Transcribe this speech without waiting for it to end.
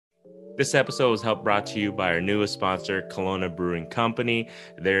This episode is helped brought to you by our newest sponsor, Kelowna Brewing Company.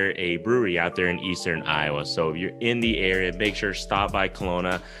 They're a brewery out there in Eastern Iowa. So if you're in the area, make sure to stop by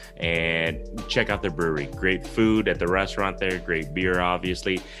Kelowna and check out their brewery. Great food at the restaurant there, great beer,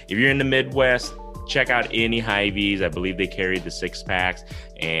 obviously. If you're in the Midwest, check out any Hy-Vees. I believe they carry the 6-packs,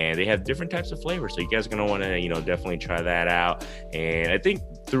 and they have different types of flavors. So you guys are going to want to, definitely try that out. And I think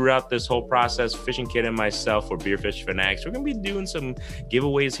throughout this whole process, Fishing Kid and myself for Beer Fish Fanatics, we're going to be doing some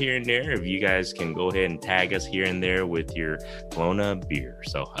giveaways here and there. If you guys can go ahead and tag us here and there with your Kelowna beer.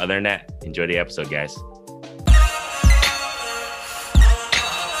 So other than that, enjoy the episode, guys.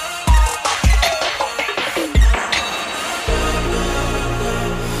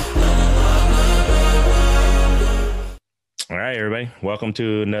 All right, everybody. Welcome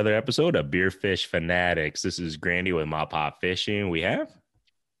to another episode of Beer Fish Fanatics. This is Grandy with MaPop Fishing. We have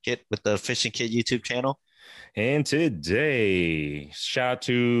Kit with the Fishing Kid YouTube channel. And today, shout out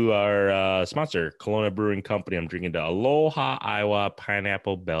to our sponsor, Kelowna Brewing Company. I'm drinking the Aloha Iowa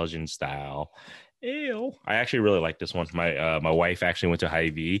Pineapple Belgian Style Ale. I actually really like this one. My wife actually went to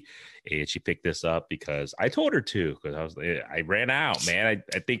Hy-Vee and she picked this up because I told her to, because I ran out, man.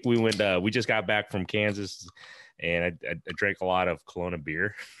 I think we just got back from Kansas and I drank a lot of Kelowna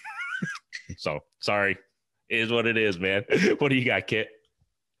beer. So sorry, it is what it is, man. What do you got, Kit?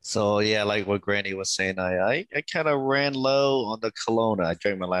 So yeah, like what Granny was saying, I kind of ran low on the Kelowna. I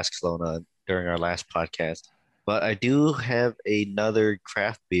drank my last Kelowna during our last podcast, but I do have another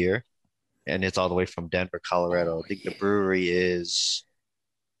craft beer, and it's all the way from Denver, Colorado. I think the brewery is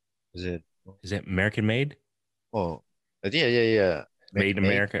it? Is it American made? Oh, yeah. Made in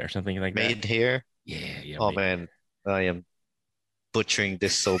America or something like that. Made here. Yeah. Oh man, I am butchering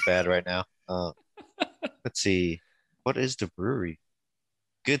this so bad right now. Let's see, what is the brewery?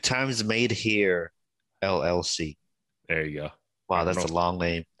 Good Times Made Here, LLC. There you go. Wow, that's a long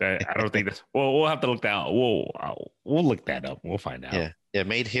name. I don't think that's. Well, we'll have to look that up. We'll look that up. We'll find out. Yeah.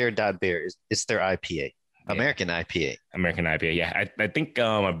 Made Here beer. It's their IPA, American IPA. American IPA. Yeah, I think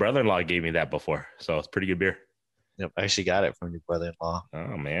my brother-in-law gave me that before, so it's pretty good beer. Yep, I actually got it from your brother-in-law.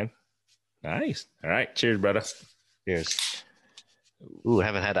 Oh man, nice. All right, cheers, brother. Cheers. Ooh,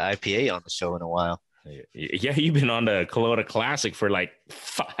 haven't had an IPA on the show in a while. Yeah, you've been on the Kelowna Classic for like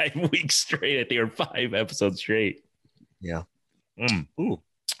 5 weeks straight. I think, or 5 episodes straight. Yeah. Ooh.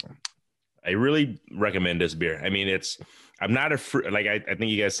 I really recommend this beer. I mean, I'm not like I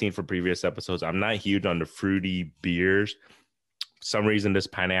think you guys seen from previous episodes. I'm not huge on the fruity beers. For some reason, this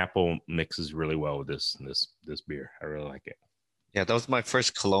pineapple mixes really well with this beer. I really like it. Yeah, that was my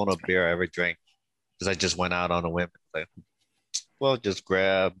first Kelowna beer I ever drank, because I just went out on a whim. Like, well, just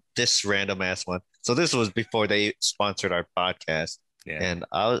grab this random ass one. So this was before they sponsored our podcast. Yeah. And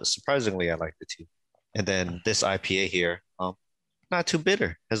surprisingly, I liked it too. And then this IPA here, not too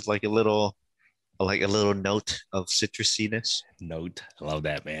bitter. Has like a little note of citrusiness. I love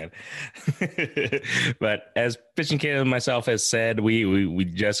that, man. But as Fishing Kid and myself has said, we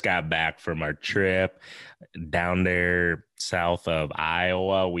just got back from our trip down there south of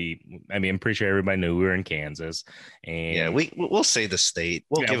Iowa. I'm pretty sure everybody knew we were in Kansas. And yeah, we'll say the state.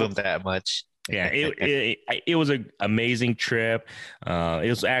 We'll give them that much. Yeah, it was an amazing trip. It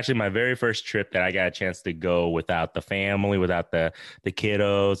was actually my very first trip that I got a chance to go without the family, without the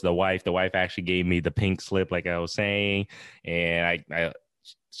kiddos, the wife. The wife actually gave me the pink slip, like I was saying, and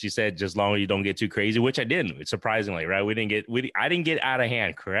she said, just long as you don't get too crazy, which I didn't. Surprisingly, right? I didn't get out of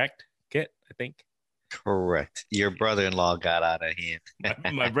hand, correct? I think. Correct. Your brother-in-law got out of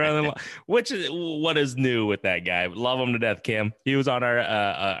hand. my brother-in-law, which is what is new with that guy. Love him to death, Kim. He was on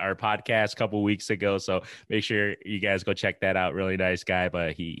our podcast a couple of weeks ago, so make sure you guys go check that out. Really nice guy,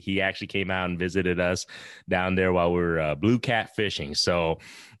 but he actually came out and visited us down there while we were blue cat fishing. So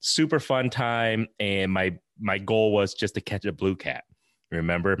super fun time, and my goal was just to catch a blue cat.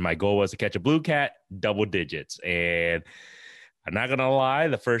 Remember, my goal was to catch a blue cat, double digits, and I'm not gonna lie.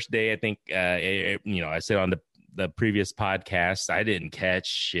 The first day, I think, I said on the previous podcast, I didn't catch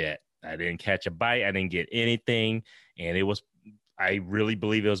shit. I didn't catch a bite. I didn't get anything, and I really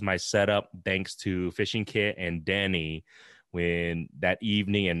believe it was my setup, thanks to Fishing Kit and Denny. When that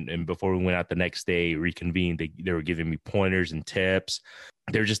evening and before we went out the next day, reconvened, they were giving me pointers and tips.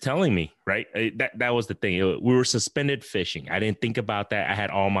 They're just telling me, right? That was the thing. We were suspended fishing. I didn't think about that. I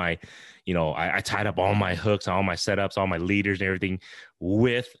had all my, I tied up all my hooks, all my setups, all my leaders and everything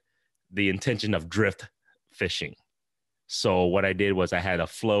with the intention of drift fishing. So what I did was I had a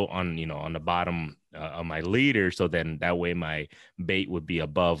float on the bottom of my leader. So then that way my bait would be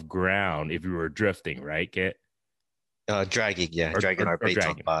above ground if we were drifting, right, Kit? Dragging our bait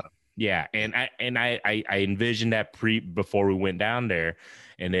on the bottom. Yeah, and I envisioned that before we went down there,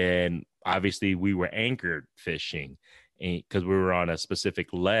 and then obviously we were anchored fishing because we were on a specific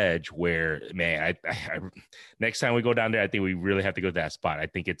ledge where, man, next time we go down there, I think we really have to go to that spot. I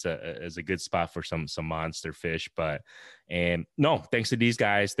think it's a good spot for some monster fish. But and no, thanks to these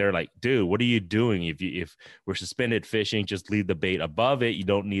guys, they're like, dude, what are you doing? If we're suspended fishing, just leave the bait above it. You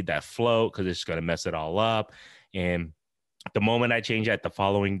don't need that float because it's gonna mess it all up. And the moment I changed that, the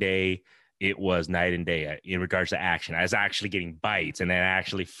following day, it was night and day in regards to action. I was actually getting bites, and then I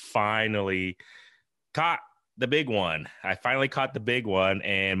actually finally caught the big one. I finally caught the big one,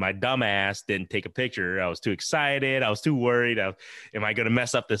 and my dumb ass didn't take a picture. I was too excited. I was too worried. Am I going to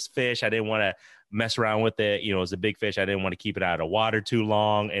mess up this fish? I didn't want to mess around with it. You know, it was a big fish. I didn't want to keep it out of water too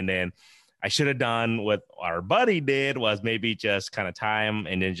long. And then I should have done what our buddy did, was maybe just kind of time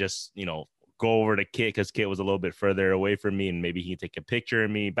and then just, go over to Kit, because Kit was a little bit further away from me and maybe he could take a picture of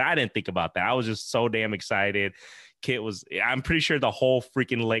me. But I didn't think about that. I was just so damn excited. I'm pretty sure the whole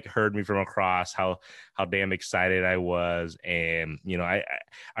freaking lake heard me from across how damn excited I was. And, I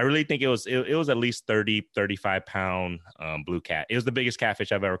really think it was at least 35 pound blue cat. It was the biggest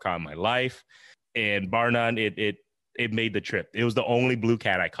catfish I've ever caught in my life. And bar none, it made the trip. It was the only blue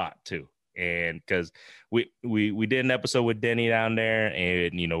cat I caught too. And because we did an episode with Denny down there,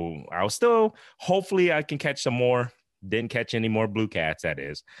 and I was still, hopefully I can catch some more. Didn't catch any more blue cats, that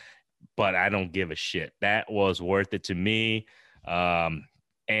is, but I don't give a shit. That was worth it to me. And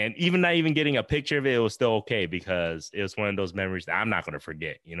even not even getting a picture of it, it was still okay, because it was one of those memories that I'm not going to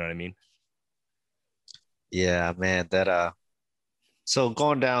forget. You know what I mean? Yeah, man, so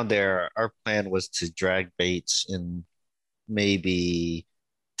going down there, our plan was to drag baits in maybe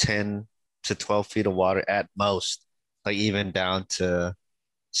 10 to 12 feet of water at most, like even down to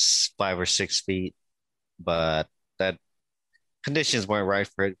 5 or 6 feet. But that conditions weren't right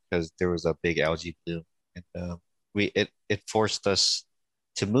for it because there was a big algae bloom, and it forced us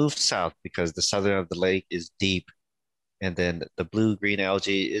to move south because the southern of the lake is deep, and then the blue green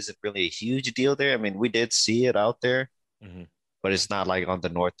algae isn't really a huge deal there. I mean, we did see it out there, Mm-hmm. but it's not like on the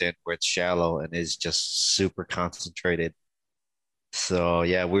north end where it's shallow and it's just super concentrated. So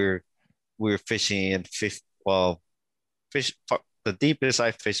yeah, we were fishing in fish the deepest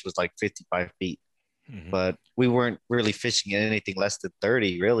I fished was like 55 feet, Mm-hmm. but we weren't really fishing in anything less than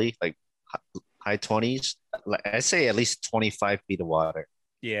 30, really, like high 20s. Like I say at least 25 feet of water.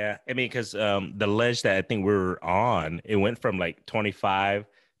 Yeah, I mean, because the ledge that I think we were on, it went from like 25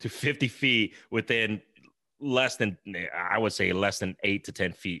 to 50 feet within less than, I would say, less than 8 to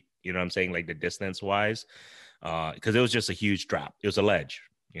 10 feet. You know what I'm saying? Like the distance wise, because it was just a huge drop. It was a ledge.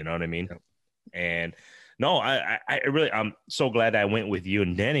 You know what I mean? Yep. And no, I really, I'm so glad I went with you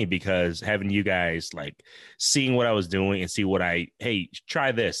and Denny, because having you guys like seeing what I was doing and see what hey,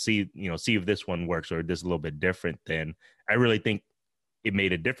 try this, see if this one works or this is a little bit different, then I really think it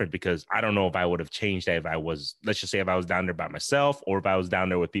made it different, because I don't know if I would have changed that if I was, let's just say, if I was down there by myself, or if I was down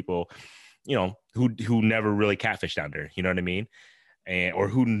there with people, who never really catfish down there, you know what I mean? And or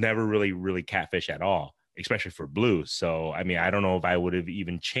who never really catfish at all, especially for blue. So I mean, I don't know if I would have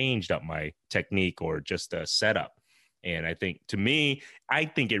even changed up my technique or just a setup. And I think, to me, I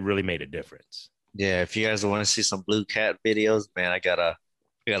think it really made a difference. Yeah, if you guys want to see some blue cat videos, man, I got a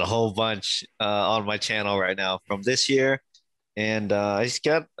whole bunch on my channel right now from this year, and I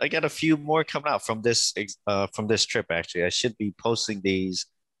got a few more coming out from this trip. Actually, I should be posting these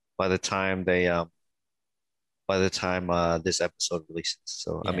by the time this episode releases.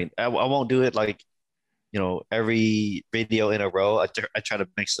 So I Yeah. mean, I won't do it like every video in a row. I try to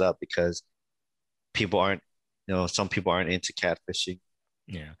mix it up because people aren't some people aren't into catfishing.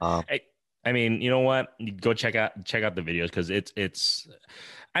 Yeah. Um, I mean, you know what? Go check out the videos, because it's.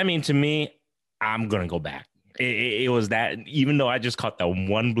 I mean, to me, I'm gonna go back. It was that, even though I just caught the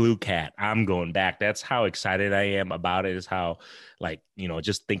one blue cat, I'm going back. That's how excited I am about it. Is how, like,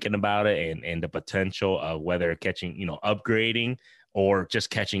 just thinking about it, and the potential of whether catching, upgrading, or just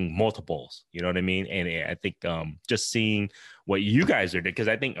catching multiples. You know what I mean? And I think just seeing what you guys are doing, because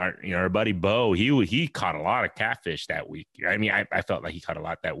I think our buddy Bo, he caught a lot of catfish that week. I mean, I felt like he caught a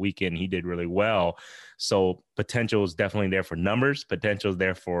lot that weekend. He did really well. So potential is definitely there for numbers. Potential is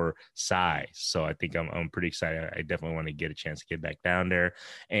there for size. So I think I'm pretty excited. I definitely want to get a chance to get back down there.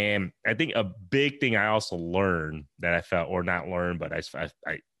 And I think a big thing I also learned that I felt, or not learned, but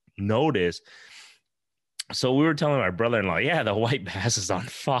I noticed. So we were telling my brother-in-law, yeah, the white bass is on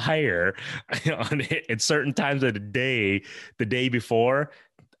fire at certain times of the day before.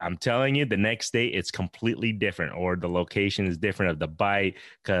 I'm telling you, the next day it's completely different, or the location is different of the bite.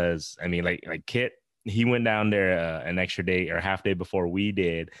 Because I mean, like Kit, he went down there an extra day or half day before we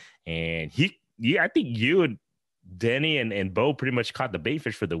did, and I think you and Denny and Bo pretty much caught the bait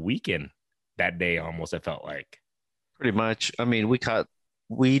fish for the weekend that day. Almost, it felt like. Pretty much. I mean,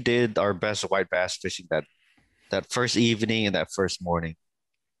 we did our best white bass fishing that first evening and that first morning.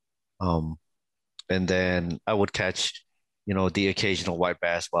 Um, and then I would catch, the occasional white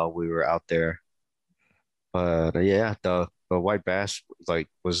bass while we were out there. But yeah, the white bass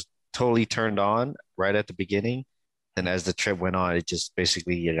was totally turned on right at the beginning. And as the trip went on, it just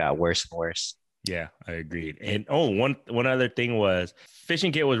basically got worse and worse. Yeah, I agreed. And one other thing was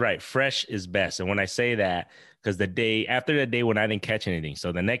Fishing Kit was right. Fresh is best. And when I say that, because the day after the day when I didn't catch anything,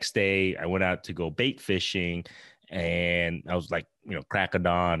 so the next day I went out to go bait fishing, and I was like, crack of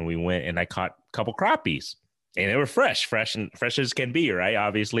dawn. We went and I caught a couple crappies, and they were fresh as can be, right?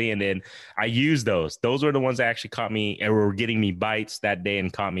 Obviously, and then I used those. Those were the ones that actually caught me and were getting me bites that day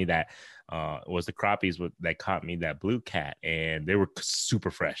and caught me that. Was the crappies that caught me that blue cat, and they were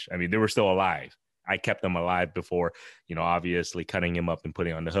super fresh. I mean, they were still alive. I kept them alive before, obviously cutting him up and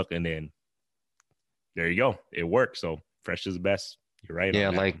putting on the hook, and then there you go. It worked. So fresh is the best. You're right. Yeah,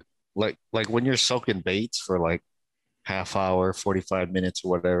 On that like when you're soaking baits for like half hour, 45 minutes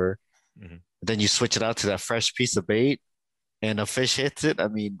or whatever, one. then you switch it out to that fresh piece of bait and a fish hits it. I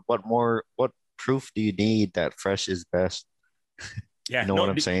mean, what proof do you need that fresh is best? Yeah. You know No, what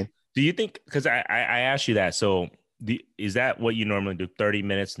I'm saying? do you think, because I asked you that, so is that what you normally do? 30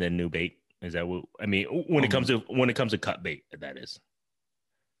 minutes and then new bait? Is that what I mean when it comes to cut bait, that is?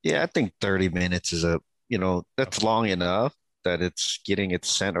 Yeah, I think 30 minutes is that's long enough that it's getting its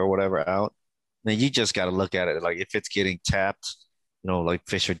scent or whatever out. Then you just got to look at it like if it's getting tapped, like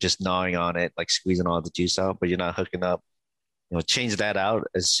fish are just gnawing on it, like squeezing all the juice out, but you're not hooking up. Change that out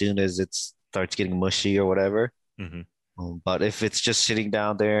as soon as it starts getting mushy or whatever. Mm-hmm. But if it's just sitting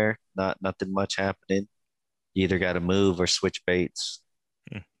down there, nothing much happening, you either got to move or switch baits.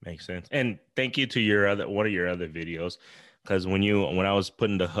 Makes sense. And thank you to one of your other videos, because when I was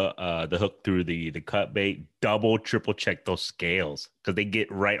putting the hook through the cut bait, double triple check those scales because they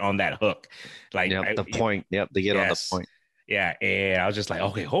get right on that hook. Like Yep, the point. Yep, they get on the yes, point. yeah. And I was just like,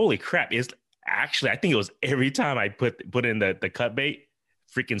 okay, holy crap! It's actually, I think it was every time I put in the cut bait,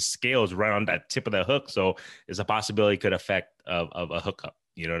 freaking scales right on that tip of the hook. So it's a possibility it could affect of a hookup.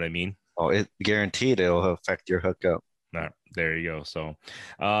 You know what I mean? Oh, it guaranteed it'll affect your hookup. No, there you go. So,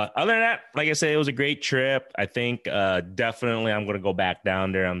 other than that, like I said, it was a great trip. I think definitely I'm going to go back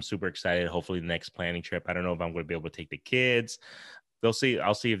down there. I'm super excited. Hopefully, the next planning trip. I don't know if I'm going to be able to take the kids. They'll see.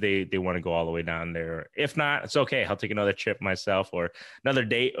 I'll see if they want to go all the way down there. If not, it's okay. I'll take another trip myself, or another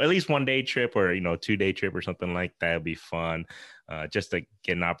day, or at least 1 day trip, or 2 day trip, or something like that. It'd be fun, just to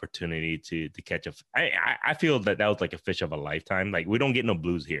get an opportunity to catch a. I feel that was like a fish of a lifetime. Like we don't get no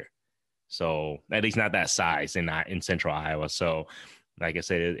blues here. So at least not that size in central Iowa. So like I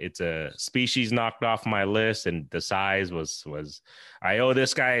said, it's a species knocked off my list, and the size was I owe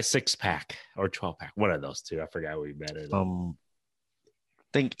this guy a 6-pack or 12-pack, one of those two. I forgot what we bet it.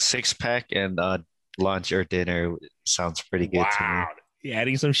 Think 6-pack and lunch or dinner sounds pretty good to me. You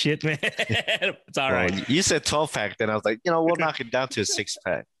adding some shit, man. It's all right. You said 12-pack, then I was like, we'll knock it down to a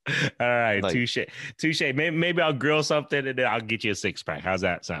 6-pack. All right, Like, touche. Maybe I'll grill something and then I'll get you a 6-pack. How's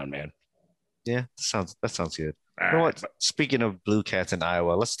that sound, man? yeah, that sounds good. All You know right. what? Speaking of blue cats in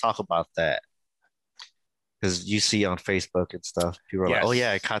Iowa, let's talk about that. Because you see on Facebook and stuff, people are like, "Oh yeah,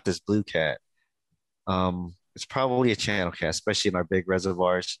 I Yes. caught this blue cat." It's probably a channel cat, especially in our big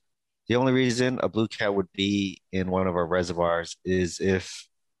reservoirs. The only reason a blue cat would be in one of our reservoirs is if,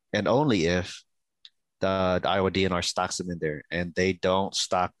 and only if, the Iowa DNR stocks them in there, and they don't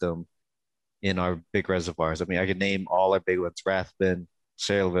stock them in our big reservoirs. I mean, I could name all our big ones: Rathbun,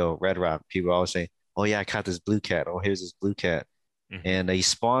 Sayreville, Red Rock. People always say, "Oh yeah, I caught this blue cat. Oh, here's this blue cat." Mhm. And a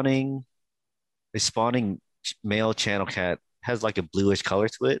spawning male channel cat has like a bluish color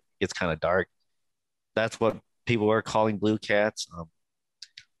to it. It's kind of dark. That's what people are calling blue cats.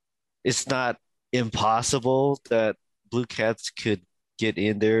 It's not impossible that blue cats could get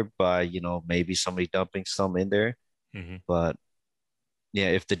in there by, maybe somebody dumping some in there. Mhm. But yeah,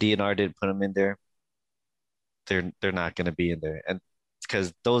 if the DNR didn't put them in there, they're not going to be in there. And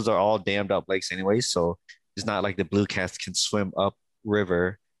because those are all dammed up lakes anyway, so it's not like the blue cats can swim up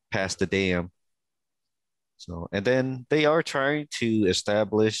river past the dam. So, and then they are trying to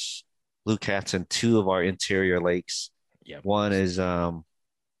establish blue cats in two of our interior lakes. Yep. One is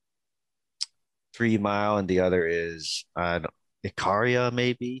 3 Mile, and the other is Icaria,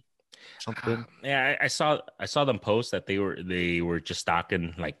 maybe something. Yeah, I saw them post that they were just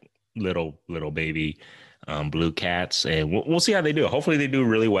stocking like little baby blue cats, and we'll see how they do. Hopefully they do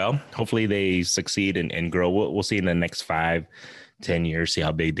really well. Hopefully they succeed and grow. We'll see in the next 5-10 years, see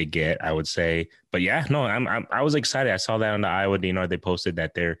how big they get, I would say. But yeah, no, I was excited. I saw that on the Iowa DNR. They posted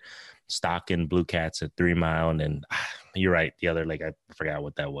that they're stocking blue cats at 3 Mile, and then you're right, the other lake, I forgot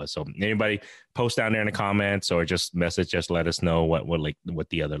what that was. So anybody post down there in the comments or just message, just let us know what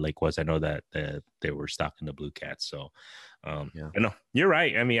the other lake was. I know that they were stocking the blue cats. So Yeah. you're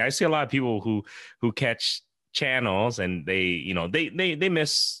right. I mean, I see a lot of people who catch channels and they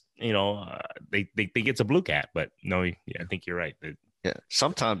miss, they think it's a blue cat, but no, yeah, I think you're right. Yeah.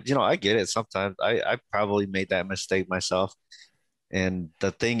 Sometimes, I get it. Sometimes I probably made that mistake myself. And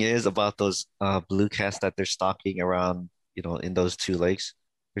the thing is about those blue cats that they're stocking around, in those two lakes,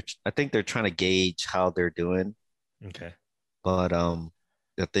 I think they're trying to gauge how they're doing. Okay. But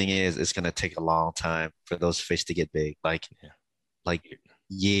the thing is, it's gonna take a long time for those fish to get big. Yeah. Like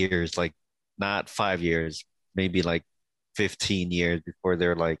years, like not 5 years, maybe like 15 years before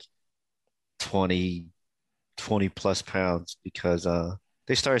they're like 20, 20 plus pounds because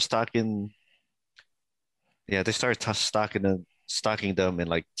they started stocking. Yeah, they started stocking them in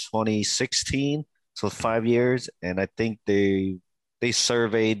like 2016, so 5 years, and I think they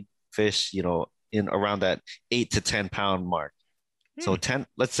surveyed fish, in around that 8 to 10 pound mark. So 10,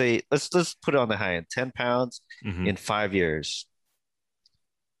 let's say, let's put it on the high end, 10 pounds Mm-hmm. in 5 years.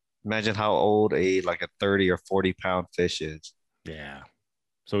 Imagine how old a 30 or 40 pound fish is. Yeah.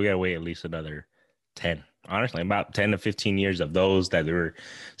 So we gotta wait at least another 10. Honestly, about 10 to 15 years of those that they were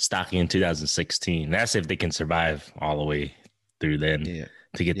stocking in 2016. That's if they can survive all the way through then Yeah,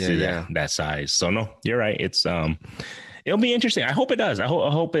 to get yeah, to yeah. that size. So no, you're right. It's it'll be interesting. I hope it does. I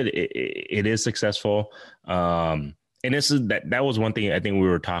hope it is successful. And that was one thing I think we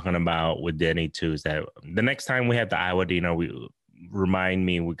were talking about with Denny too, is that the next time we have the Iowa Dino, we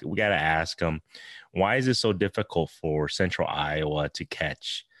got to ask them, why is it so difficult for Central Iowa to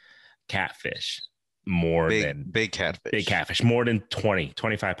catch catfish more than Big catfish. big catfish, more than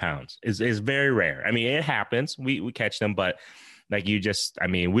 20-25 pounds is very rare. I mean, it happens. We catch them, but like we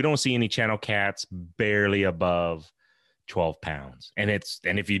don't see any channel cats barely above 12 pounds. And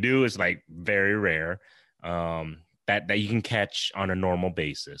if you do, it's like very rare that you can catch on a normal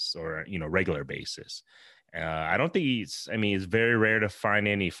basis or, regular basis. I don't think it's very rare to find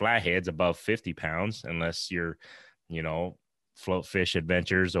any flatheads above 50 pounds unless you're, Float Fish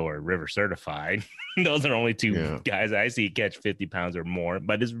Adventures or River Certified. Those are only two guys I see catch 50 pounds or more,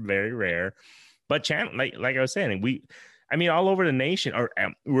 but it's very rare. But channel, like I was saying, all over the nation, or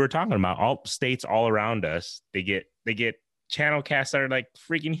we were talking about all states all around us, they get channel casts that are like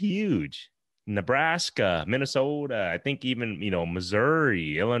freaking huge. Nebraska, Minnesota, I think even,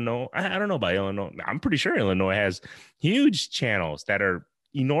 Missouri, Illinois. I don't know about Illinois. I'm pretty sure Illinois has huge channels that are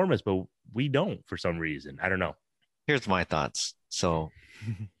enormous, but we don't for some reason. I don't know. Here's my thoughts. So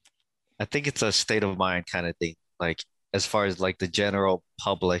I think it's a state of mind kind of thing. Like as far as like the general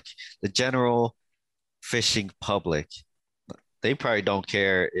public, the general fishing public, they probably don't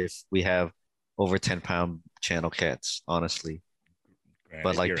care if we have over 10-pound channel cats, honestly.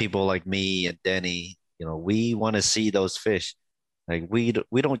 But like people like me and Denny, we want to see those fish. Like we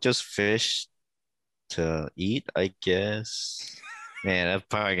don't just fish to eat, I guess. Man, I'm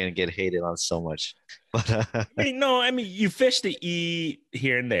probably gonna get hated on so much. But you fish to eat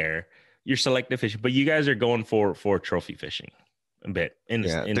here and there. You're selective fishing, but you guys are going for trophy fishing a bit in a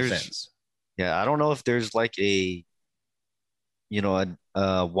sense. Yeah, I don't know if there's like a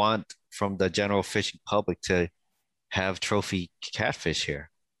want from the general fishing public to have trophy catfish here.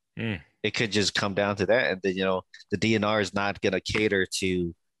 It could just come down to that, and then the DNR is not gonna cater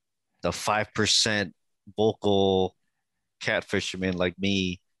to the 5% vocal cat fisherman like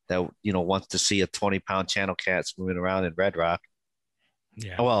me that wants to see a 20-pound channel cat swimming around in Red Rock.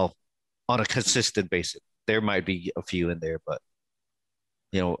 Yeah. Well, on a consistent basis. There might be a few in there, but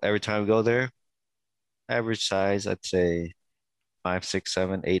every time we go there, average size, I'd say 5, 6,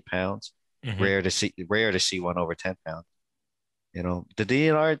 7, 8 pounds. Mm-hmm. Rare to see one over 10 pounds. The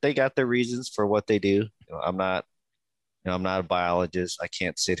DNR, they got their reasons for what they do. I'm not a biologist. I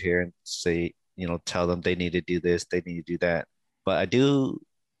can't sit here and say, tell them they need to do this, they need to do that. But I do,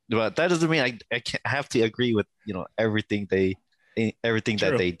 but that doesn't mean I can't have to agree with, everything that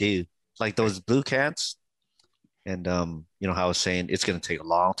they do. Like those blue cats. And how I was saying it's gonna take a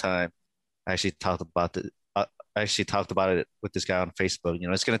long time. I actually talked about it with this guy on Facebook.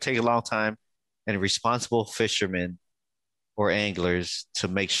 It's gonna take a long time and responsible fishermen or anglers to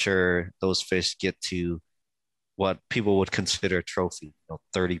make sure those fish get to what people would consider a trophy,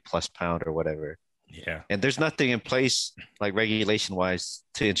 30 plus pound or whatever. Yeah. And there's nothing in place like regulation wise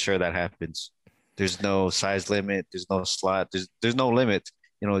to ensure that happens. There's no size limit. There's no slot. There's no limit.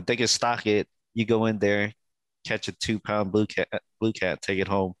 They can stock it. You go in there, catch a 2 pound blue cat, take it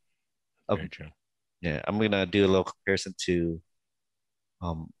home. Very Um, true. yeah, I'm gonna do a little comparison to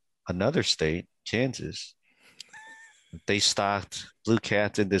um another state, Kansas. They stocked blue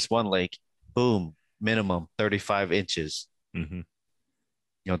cats in this one lake. Boom, minimum 35 inches. Hmm.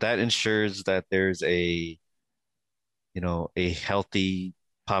 That ensures that there's a healthy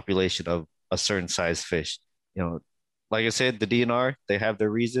population of a certain size fish. You know, like I said, the DNR, they have their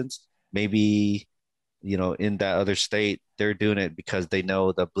reasons. Maybe, in that other state, they're doing it because they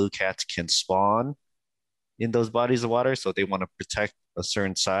know the blue cats can spawn in those bodies of water, so they want to protect a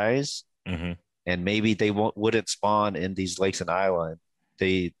certain size. Hmm. And maybe they wouldn't spawn in these lakes in Iowa.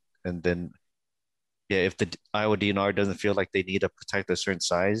 They and then yeah, if the Iowa DNR doesn't feel like they need to protect a certain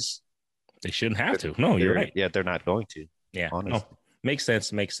size, They shouldn't have they're, to. No, you're right. they're not going to, Yeah. No, honestly. makes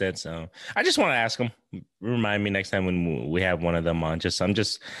sense. Makes sense. I just want to ask them. Remind me next time when we have one of them on. I'm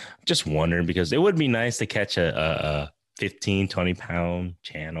just wondering because it would be nice to catch a 15, 20 pound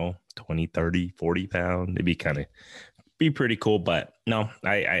channel, 20, 30, 40 pound. It'd be pretty cool. But no,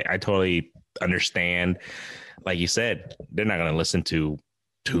 I totally understand. Like you said, they're not going to listen to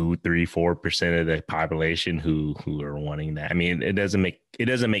 2, 3, 4% of the population who are wanting that. I mean, it doesn't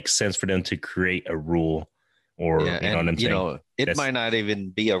make sense for them to create a rule, or Yeah, you know what and I'm saying. it That's might not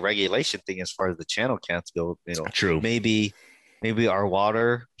even be a regulation thing as far as the channel cats go. true. Maybe our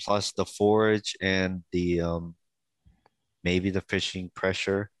water plus the forage and the maybe the fishing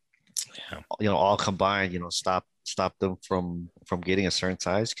pressure, Yeah. all combined, stop them from getting a certain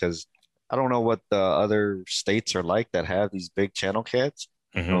size. Because I don't know what the other states are like that have these big channel cats.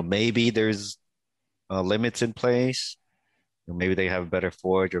 Hmm. Maybe there's limits in place. Maybe they have better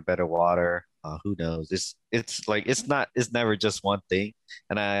forage or better water. Who knows? It's like it's never just one thing.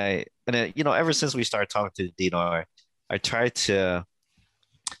 Ever since we started talking to Dinar, I try to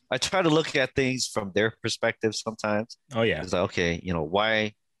I try to look at things from their perspective sometimes. Oh yeah, It's like, okay,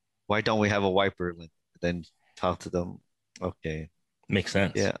 why don't we have a wiper? Then talk to them. Okay, makes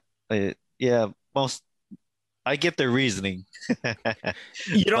sense. yeah, yeah. I get their reasoning,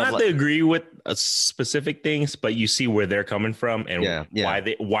 You don't but have to agree with specific things, but you see where they're coming from and yeah, why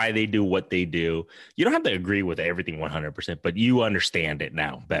yeah, they do what they do. You don't have to agree with everything 100%, but you understand it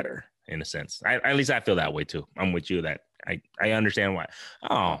now better in a sense. At least I feel that way too. I'm with you that I understand why.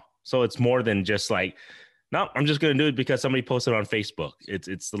 Oh, so it's more than just like, no, I'm just gonna do it because somebody posted on Facebook. It's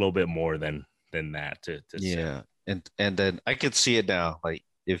a little bit more than that to say. yeah. And then I could see it now. Like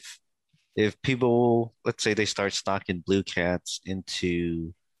if people, let's say they start stocking blue cats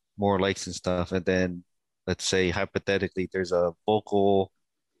into more lakes and stuff, and then let's say hypothetically there's a vocal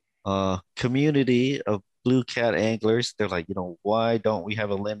community of blue cat anglers. They're like, why don't we have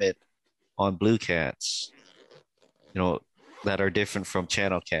a limit on blue cats, you know, that are different from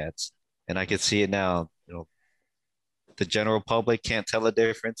channel cats? And I can see it now. The general public can't tell the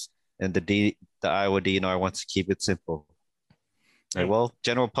difference, and the Iowa DNR wants to keep it simple. Like, Oh, well,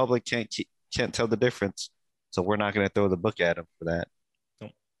 general public can't tell the difference, so we're not going to throw the book at them for that. oh,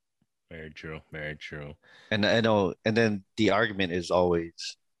 very true. Very true. And I know, and then the argument is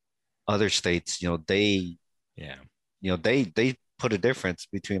always other states, Yeah. they put a difference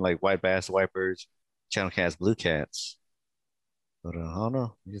between like white bass wipers, channel cats, blue cats. But I don't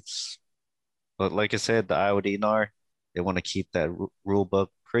know. But like I said, the Iowa DNR, they want to keep that rule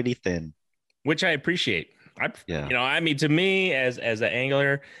book pretty thin. Which I appreciate. Yeah. I mean, to me as an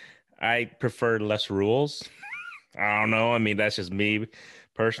angler, I prefer less rules. I don't know. I mean, that's just me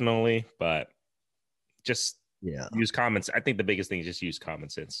personally, but just Yeah. use common. I think the biggest thing is just use common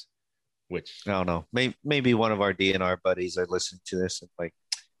sense. Which I don't know. Maybe one of our DNR buddies are listening to this and like,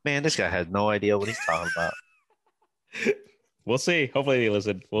 man, this guy has no idea what he's talking about. we'll see. Hopefully they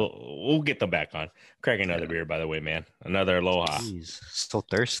listen. We'll get them back on. Cracking another Yeah. beer, by the way, man. Another aloha. Jeez, so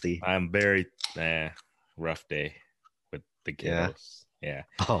thirsty. I'm very rough day with the Yeah. kiddos. Yeah.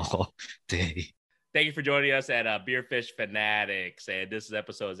 Oh, dang. Thank you for joining us at Beerfish Fanatics. And this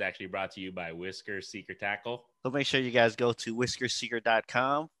episode is actually brought to you by Whisker Seeker Tackle. So make sure you guys go to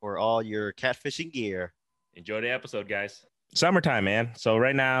whiskerseeker.com for all your catfishing gear. Enjoy the episode, guys. Summertime, man. So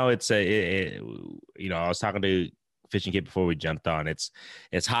right now it's I was talking to Fishing Kid before we jumped on. It's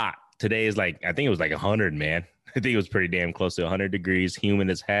hot. Today is like, I think it was like 100, man. I think it was pretty damn close to 100 degrees, humid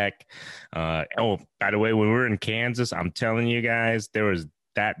as heck. By the way, when we were in Kansas, I'm telling you guys, there was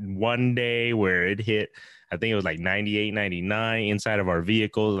that one day where it hit, I think it was like 98, 99 inside of our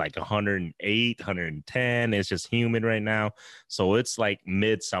vehicle, like 108, 110. It's just humid right now. So it's like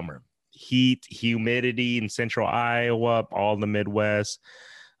midsummer. Heat, humidity in central Iowa, all the Midwest.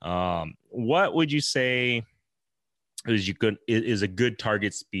 What would you say is a good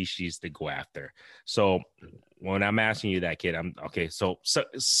target species to go after? So when I'm asking you that, kid, I'm okay. So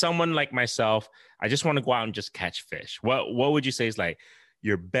someone like myself, I just want to go out and just catch fish. What would you say is like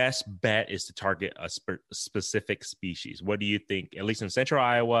your best bet is to target a specific species? What do you think? At least in Central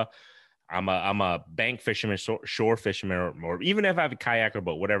Iowa, I'm a bank fisherman, shore fisherman, or even if I have a kayak or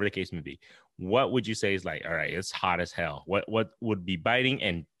boat, whatever the case may be. What would you say is like, all right, it's hot as hell. What would be biting,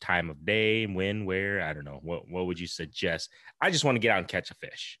 and time of day, when, where? I don't know. What would you suggest? I just want to get out and catch a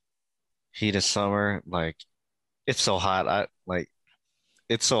fish. Heat of summer, like it's so hot.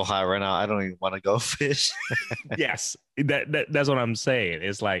 It's so hot right now. I don't even want to go fish. Yes, that's what I'm saying.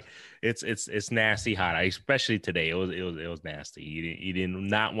 It's like it's nasty hot, especially today. It was nasty. You did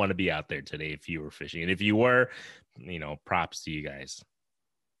not want to be out there today if you were fishing, and if you were, props to you guys.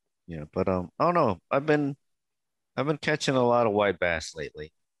 Yeah, but I don't know. I've been catching a lot of white bass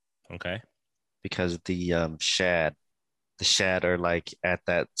lately Okay. because the shad are like at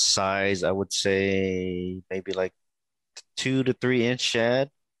that size. I would say maybe like 2 to 3 inch shad.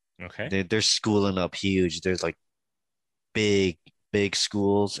 Okay. They're schooling up huge. There's like big, big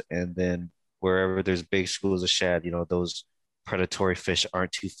schools, and then wherever there's big schools of shad, those predatory fish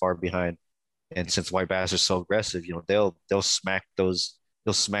aren't too far behind. And since white bass are so aggressive, they'll smack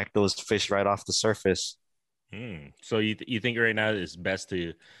those fish right off the surface. So you think right now it's best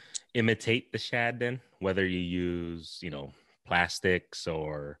to imitate the shad then, whether you use plastics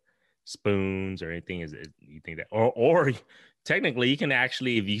or spoons or anything? Is it you think that, or technically you can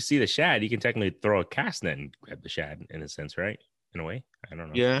actually, if you see the shad, you can technically throw a cast net and grab the shad in a sense, right? In a way, I don't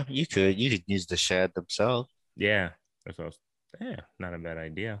know. Yeah, you could use the shad themselves. Yeah, that's what I was, yeah, not a bad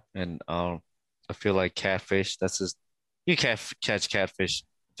idea. And I feel like catfish, that's just you can't catch catfish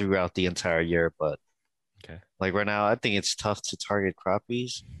throughout the entire year, but Okay. like right now, I think it's tough to target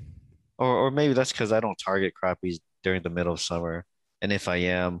crappies. Or maybe that's because I don't target crappies during the middle of summer. And if I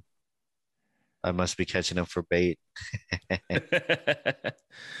am, I must be catching them for bait.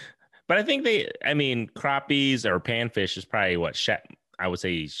 But I mean, crappies or panfish is probably I would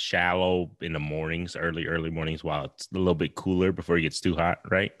say shallow in the mornings, early mornings, while it's a little bit cooler before it gets too hot,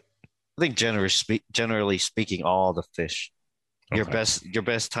 right? I think generally speaking, all the fish, Okay. your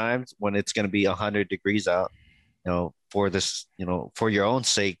best times when it's going to be 100 degrees out, for this, for your own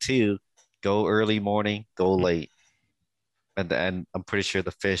sake too, go early morning, go late. And I'm pretty sure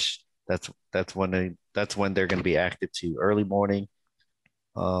the fish, that's when they're going to be active too. Early morning,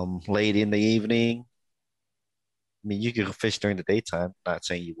 late in the evening. I mean, you can go fish during the daytime. Not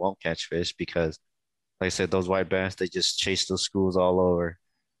saying you won't catch fish because, like I said, those white bass, they just chase those schools all over.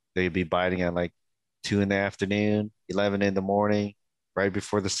 They'd be biting at like 2 in the afternoon, 11 in the morning, right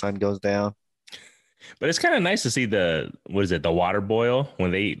before the sun goes down. But it's kind of nice to see what is it, the water boil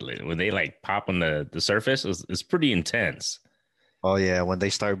when they like pop on the surface. It's pretty intense. Oh yeah, when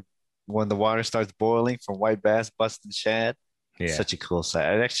the water starts boiling from white bass busting shad, Yeah. such a cool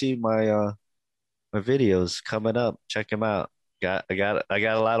sight. And actually, my videos coming up. Check them out. I got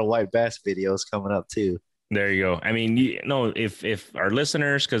a lot of white bass videos coming up too. There you go. I mean, if our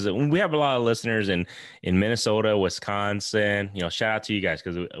listeners, because we have a lot of listeners in Minnesota, Wisconsin, shout out to you guys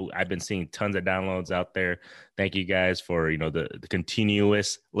because I've been seeing tons of downloads out there. Thank you guys for the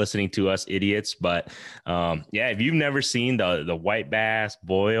continuous listening to us idiots. But yeah, if you've never seen the white bass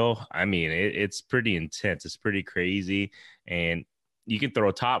boil, I mean, it's pretty intense. It's pretty crazy, and you can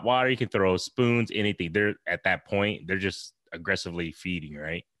throw top water, you can throw spoons, anything. They're at that point, they're just aggressively feeding,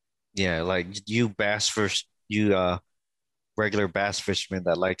 right? Yeah, like you regular bass fishermen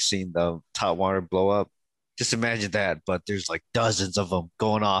that like seeing the top water blow up. Just imagine that, but there's like dozens of them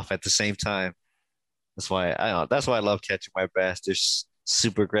going off at the same time. That's why I love catching my bass. They're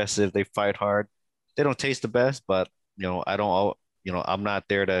super aggressive. They fight hard. They don't taste the best, but I don't. I'm not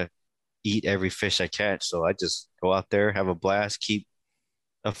there to eat every fish I catch. So I just go out there, have a blast, keep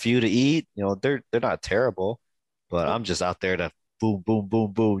a few to eat. They're not terrible, but I'm just out there to boom, boom,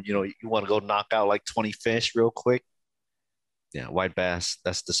 boom, boom. You want to go knock out like 20 fish real quick. Yeah, white bass,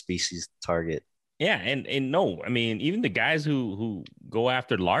 that's the species target. Yeah, and no, I mean, even the guys who go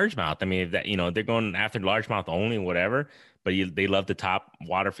after largemouth, I mean, if that they're going after largemouth only, whatever, but they love the top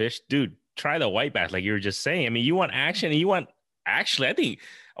water fish, dude. Try the white bass, like you were just saying. I mean, you want action, and you want actually, I think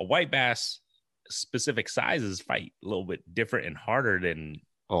a white bass specific sizes fight a little bit different and harder than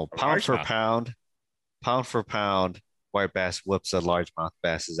Oh, a largemouth. pound for pound, white bass whoops a largemouth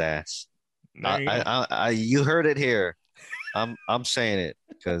bass's ass. There you go. You heard it here. I'm saying it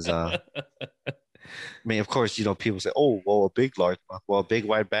because I mean, of course, people say, "Oh, well, a big largemouth, well, a big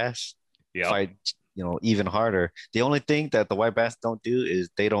white bass Yep. fight even harder. The only thing that the white bass don't do is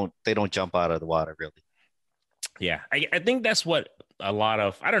they don't jump out of the water really. Yeah, I think that's what a lot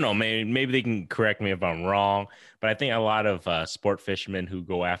of, I don't know, maybe they can correct me if I'm wrong, but I think a lot of sport fishermen who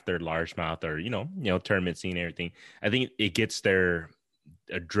go after largemouth or tournament scene and everything, I think it gets their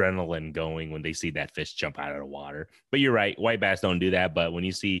adrenaline going when they see that fish jump out of the water. But you're right, white bass don't do that. But when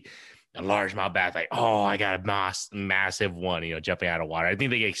you see a largemouth bass, like, oh, I got a massive one, jumping out of water, I think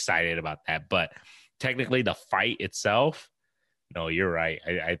they get excited about that. But technically, the fight itself, no, you're right.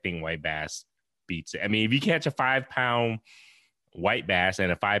 I think white bass beats it. I mean, if you catch a 5 pound white bass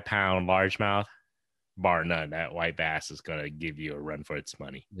and a 5 pound largemouth, bar none, that white bass is gonna give you a run for its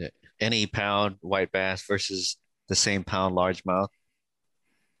money. Yeah. Any pound white bass versus the same pound largemouth,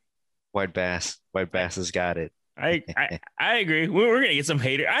 white bass has got it. I agree. We're gonna get some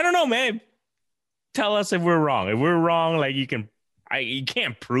haters. I don't know, man. Tell us if we're wrong. If we're wrong, like you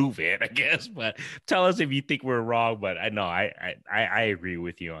can't prove it, I guess, but tell us if you think we're wrong. But I know I agree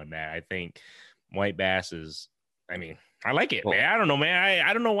with you on that. I think white bass is, I mean, I like it, Well, man. I don't know, man.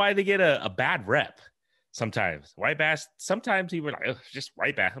 I don't know why they get a bad rep sometimes. White bass, sometimes people are like, it's just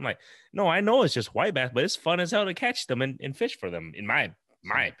white bass. I'm like, no, I know it's just white bass, but it's fun as hell to catch them and fish for them, in my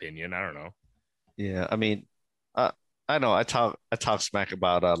opinion. I don't know. yeah, I mean, uh, I know I talk smack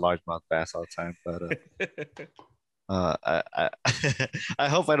about largemouth bass all the time, but I I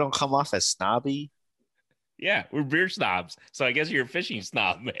hope I don't come off as snobby. Yeah, we're beer snobs. So I guess you're a fishing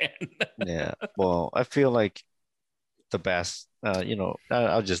snob, man. Yeah, well, I feel like the bass.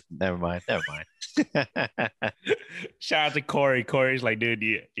 I'll just never mind, never mind. Shout out to Corey. Corey's like, dude,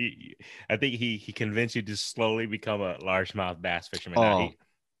 I think he convinced you to slowly become a largemouth bass fisherman. Now Oh,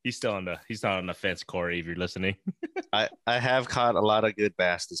 he's still on the fence, Corey, if you're listening. I have caught a lot of good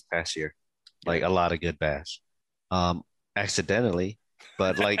bass this past year, like a lot of good bass, um, accidentally.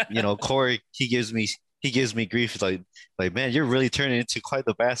 But like Corey, he gives me grief. Like man, you're really turning into quite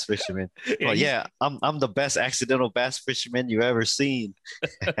the bass fisherman. Yeah, Well, yeah, I'm the best accidental bass fisherman you've ever seen.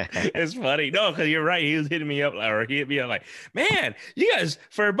 it's funny. No, because you're right. He was hitting me up, or he hit me up like, man, you guys,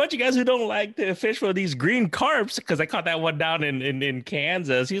 for a bunch of guys who don't like to fish for these green carps, because I caught that one down in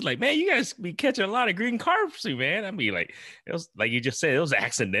Kansas. He's like, man, you guys be catching a lot of green carps, man. I mean, like, it was like you just said, it was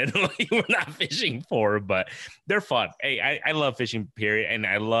accidentally. We're not fishing for, but they're fun. Hey, I love fishing, period. And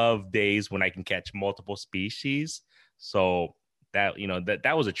I love days when I can catch multiple species. So that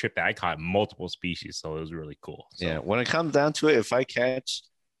was a trip that I caught multiple species, so it was really cool. Yeah, So when it comes down to it, if I catch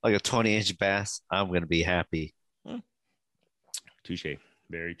like a 20-inch bass, I'm gonna be happy. touche,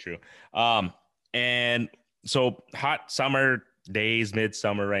 very true. And so hot summer days,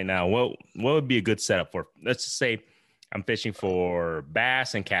 midsummer right now. What would be a good setup for? Let's just say I'm fishing for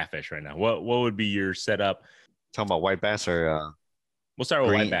bass and catfish right now. What would be your setup? Talking about white bass or We'll start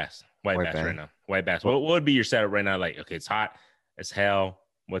with white green bass. White white bass bass. right now. White bass. Well, What would be your setup right now? Like, okay, it's hot as hell.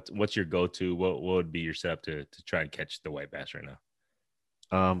 What's your go-to? What would be your setup to try and catch the white bass right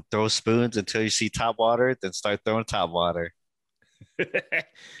now? throw spoons until you see top water, then start throwing top water.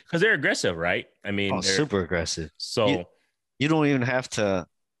 Because they're aggressive, right? I Oh, mean, they're super aggressive. You so you don't even have to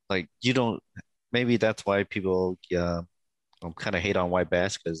like you don't. Maybe that's why people kind of hate on white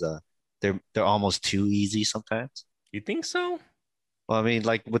bass because they're almost too easy sometimes. you think so? Well, I mean,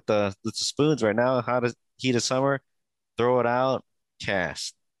 like with the spoons right now, how to heat of summer, throw it out,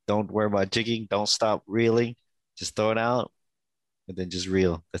 cast. Don't worry about jigging. Don't stop reeling. Just throw it out and then just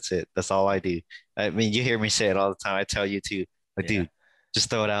reel. That's it. That's all I do. I mean, you hear me say it all the time. I tell you too. Like, Yeah, dude, just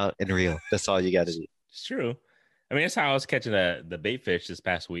throw it out and reel. That's all you got to do. it's true. I mean, that's how I was catching the bait fish this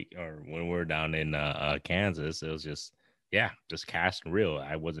past week, or when we were down in Kansas. It was just, yeah, just cast and reel.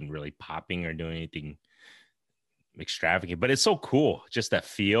 I wasn't really popping or doing anything extravagant, but it's so cool. Just that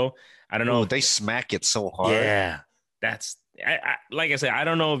feel. I don't know Oh, if, they smack it so hard. yeah, that's like I said, I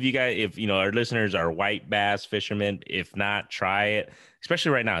don't know if you guys, if our listeners are white bass fishermen. If not, try it.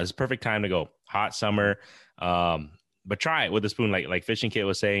 Especially right now, it's a perfect time to go. Hot summer, but try it with a spoon, like Fishing Kit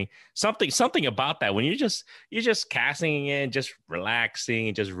was saying. Something about that when you're just casting in, just relaxing,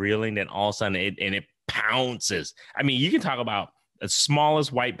 and just reeling, then all of a sudden it pounces. I mean, you can talk about the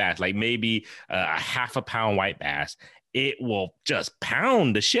smallest white bass, like maybe a half a pound white bass, it will just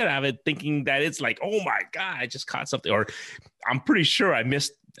pound the shit out of it, thinking that it's like, oh my God, I just caught something. Or I'm pretty sure I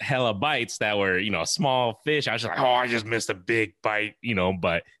missed hella bites that were, small fish. I was just like, oh, I just missed a big bite,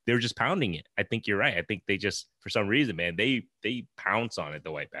 but they were just pounding it. I think you're right. I think they just, for some reason, man, they pounce on it,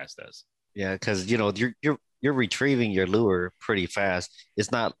 the white bass does. Yeah, because you're retrieving your lure pretty fast.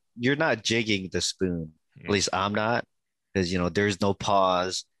 You're not jigging the spoon. At Mm. least I'm not, because there's no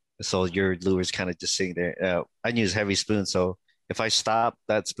pause, so your lure's kind of just sitting there. I use heavy spoon, so if I stop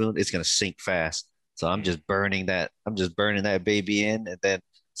that spoon, it's gonna sink fast. So I'm Mm, just burning that. I'm just burning that baby in, and then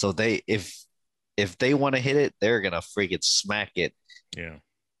so they if they want to hit it, they're gonna freaking smack it. yeah.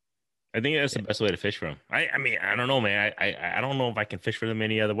 I think that's the best way to fish for them. I mean, I don't know, man. I don't know if I can fish for them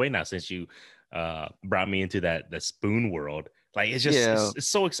any other way now since you brought me into that the spoon world. Like it's just Yeah, it's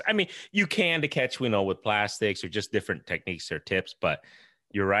so I mean, you can to catch, with plastics or just different techniques or tips, but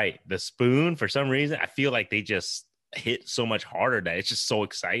you're right. The spoon, for some reason, I feel like they just hit so much harder that it's just so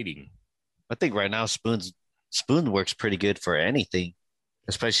exciting. I think right now spoon works pretty good for anything,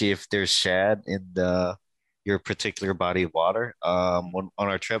 especially if there's shad in the your particular body of water. On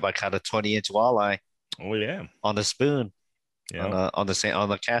our trip, I caught a 20-inch walleye Oh yeah. on the spoon Yeah. on the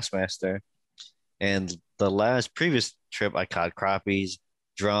Castmaster. And the last previous trip, I caught crappies,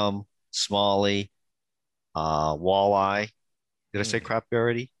 drum, smallie, walleye. Did I say Mm, crappie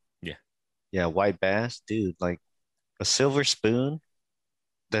already? yeah. Yeah, white bass, dude. Like a silver spoon.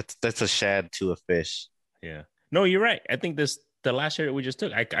 That's a shad to a fish. Yeah. No, you're right. I think the last year that we just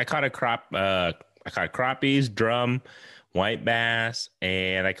took, I caught a I caught crappies, drum, white bass,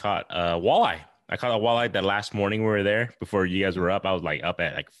 and I caught walleye. I caught a walleye the last morning we were there before you guys were up. I was like up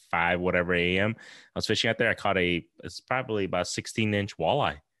at like 5 whatever a.m. I was fishing out there. I caught it's probably about 16-inch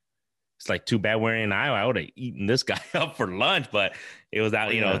walleye. It's like too bad we're in Iowa. I would have eaten this guy up for lunch, but it was Oh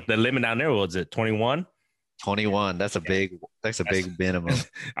out, yeah, the limit down there was at 21. 21. That's a That's big minimum.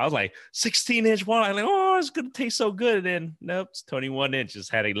 I was like 16-inch walleye. I'm like, oh, it's gonna taste so good. And then nope, it's 21 inches.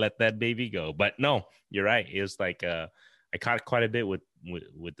 Had to let that baby go. But no, you're right. It was like I caught quite a bit with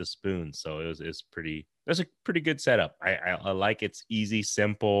the spoon. So it's pretty that's a pretty good setup. I like it's easy,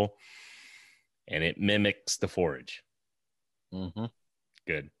 simple, and it mimics the forage. Hmm.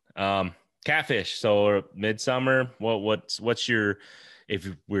 Good. Catfish. So midsummer, what's your if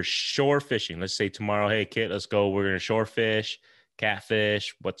we're shore fishing, let's say tomorrow, hey kid, let's go. We're gonna shore fish,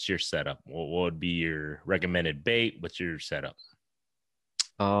 catfish. What's your setup? What would be your recommended bait? What's your setup?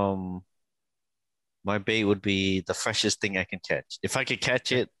 Um, my bait would be the freshest thing I can catch. If I could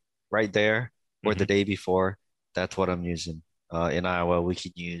catch Okay. it right there or Mm-hmm. the day before, that's what I'm using. In Iowa, we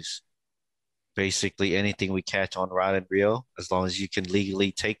can use basically anything we catch on rod and reel, as long as you can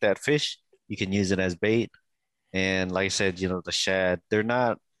legally take that fish, you can use it as bait. And like I said, the shad, they're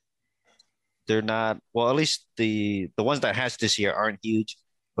not well, at least the ones that hatch this year aren't huge.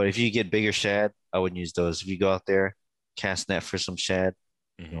 But if you get bigger shad, I wouldn't use those. If you go out there, cast net for some shad,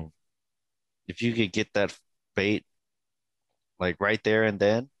 you Mm-hmm. know, if you could get that bait like right there and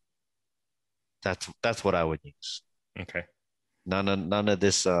then, that's what I would use. Okay. None of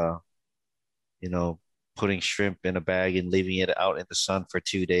this you know, putting shrimp in a bag and leaving it out in the sun for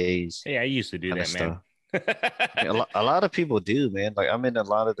 2 days Hey, I used to do kind of that, man. stuff. I mean, a lot of people do, man. Like I'm in a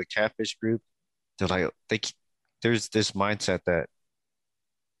lot of the catfish group. They're like there's this mindset that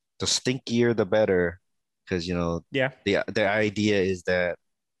the stinkier the better, because Yeah. the idea is that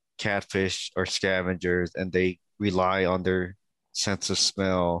catfish are scavengers and they rely on their sense of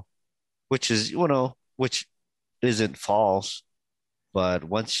smell, which is which isn't false. But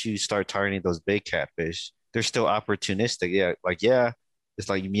once you start targeting those big catfish, they're still opportunistic. Yeah, like yeah, it's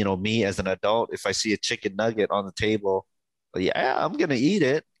like me as an adult, if I see a chicken nugget on the table, yeah, I'm gonna eat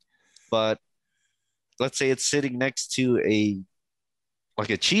it. But let's say it's sitting next to a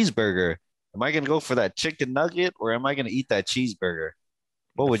cheeseburger. Am I gonna go for that chicken nugget or am I gonna eat that cheeseburger?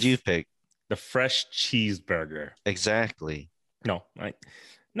 What The would you f- pick? the fresh cheeseburger. Exactly. No,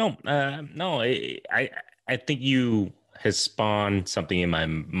 no. I think you has spawned something in my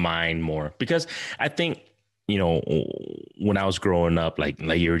mind more because I think when I was growing up, like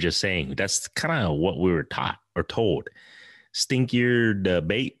you were just saying, that's kind of what we were taught or told. Stinkier the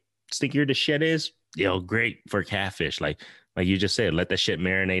bait, stinkier the shit is, great for catfish. Like you just said, let that shit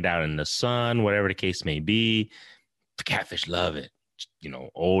marinate out in the sun, whatever the case may be. The catfish love it.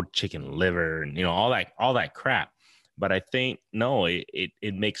 Old chicken liver and all that crap. But I think no, it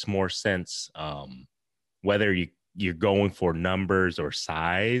makes more sense whether you're going for numbers or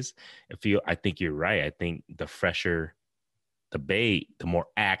size. I think you're right. I think the fresher the bait, the more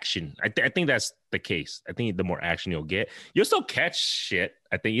action. I think that's the case. I think the more action you'll get, you'll still catch shit.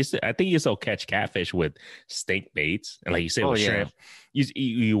 I think you still catch catfish with stink baits, and like you said Oh with yeah. shrimp,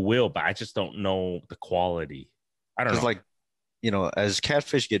 you will. But I just don't know the quality. I don't Because know. like, as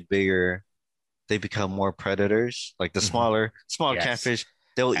catfish get bigger, they become more predators. Like the Mhm. smaller Yes. catfish,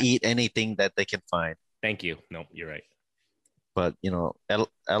 they'll eat anything that they can find. Thank you. No, you're right. But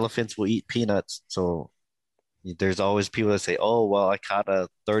elephants will eat peanuts. So there's always people that say, "Oh, well, I caught a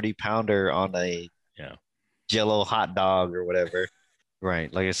 30 pounder on a Yeah. Jello hot dog or whatever."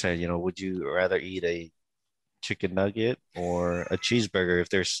 Right. Like I said, would you rather eat a chicken nugget or a cheeseburger if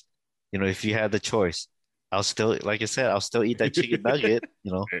there's if you had the choice, I'll still, like I said, I'll still eat that chicken nugget.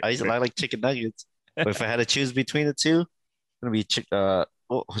 I like chicken nuggets, but if I had to choose between the two, it's gonna be chicken.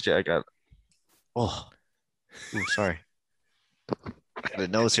 Oh, shit, I got. Oh, ooh, sorry. The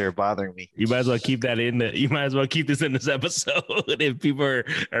nose here bothering me. You might as well keep that in the. You might as well keep this in this episode. If people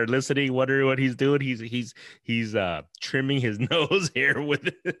are listening, wondering what he's doing, he's trimming his nose here with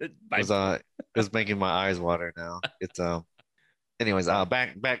It was making my eyes water now. Anyways,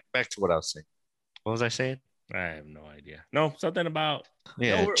 back to what I was saying. What was I saying? I have no idea. No, something about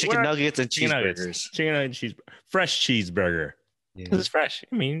Yeah, chicken nuggets and cheeseburgers. Chicken nuggets, fresh cheeseburger. Yeah. Because it's fresh.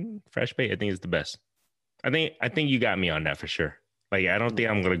 I mean, fresh bait. I think it's the best. I think you got me on that for sure. Like, I don't think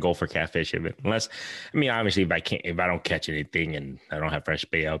I'm gonna go for catfish unless, I mean, obviously, if I don't catch anything and I don't have fresh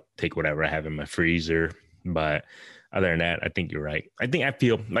bait, I'll take whatever I have in my freezer. But other than that, I think you're right. I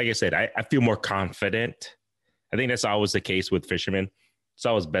feel, like I said, I feel more confident. I think that's always the case with fishermen. It's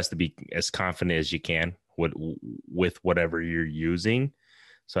always best to be as confident as you can with whatever you're using.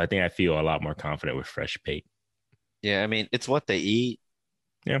 So I feel a lot more confident with fresh bait. Yeah, I mean, it's what they eat.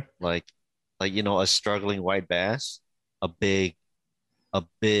 Yeah. Like a struggling white bass, a big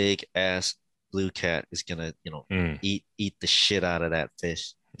ass blue cat is gonna, eat the shit out of that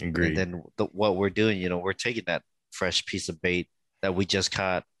fish. Agreed. And then what we're doing, we're taking that fresh piece of bait that we just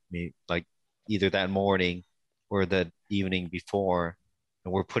caught, like either that morning or the evening before,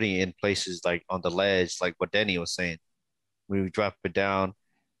 and we're putting it in places like on the ledge, like what Denny was saying. We drop it down,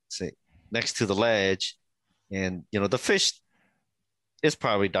 say next to the ledge, and the fish is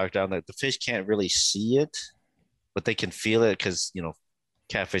probably dark down there. The fish can't really see it, but they can feel it because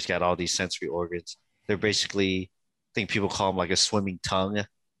catfish got all these sensory organs. They're basically, I think people call them like a swimming tongue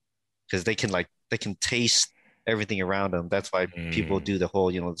because they can taste everything around them. That's why people do the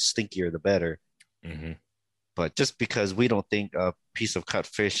whole, the stinkier the better. Mm-hmm. But just because we don't think a piece of cut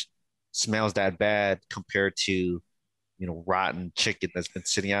fish smells that bad compared to, rotten chicken that's been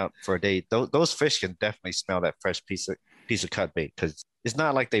sitting out for a day, those fish can definitely smell that fresh piece of cut bait because it's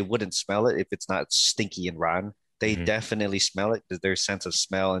not like they wouldn't smell it if it's not stinky and rotten. They definitely smell it because their sense of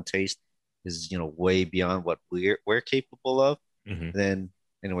smell and taste is, way beyond what we're capable of. Mm-hmm. Then,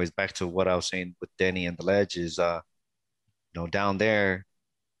 anyways, back to what I was saying with Denny and the ledge is, down there,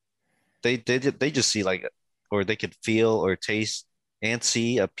 they just see like, or they could feel or taste and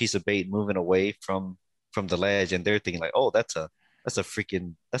see a piece of bait moving away from the ledge, and they're thinking like, oh, that's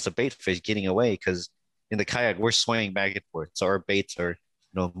a bait fish getting away because in the kayak we're swaying back and forth, so our baits are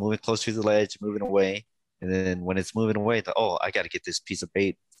moving close to the ledge, moving away. And then when it's moving away, I got to get this piece of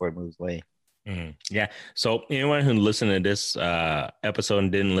bait before it moves away. Mm-hmm. Yeah. So anyone who listened to this episode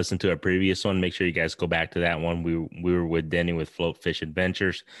and didn't listen to a previous one, make sure you guys go back to that one. We were with Denny with Float Fish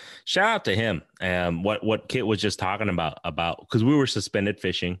Adventures. Shout out to him. What Kit was just talking about because we were suspended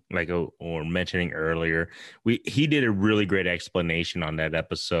fishing, like or mentioning earlier. He did a really great explanation on that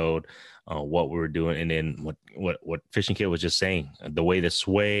episode, what we were doing, and then what Fishing Kit was just saying, the way the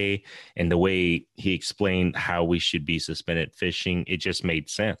sway and the way he explained how we should be suspended fishing, it just made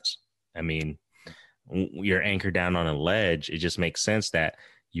sense. I mean, you're anchored down on a ledge. It just makes sense that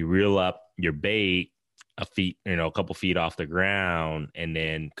you reel up your bait a couple feet off the ground, and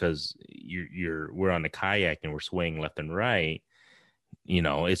then because we're on the kayak and we're swaying left and right,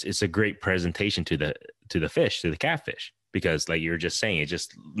 it's a great presentation to the fish, to the catfish. Because like you're just saying, it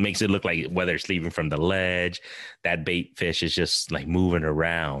just makes it look like whether it's leaving from the ledge, that bait fish is just like moving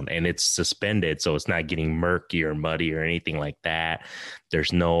around and it's suspended. So it's not getting murky or muddy or anything like that.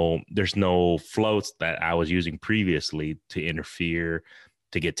 There's no floats that I was using previously to interfere,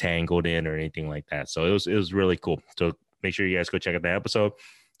 to get tangled in or anything like that. So it was really cool. So make sure you guys go check out the episode.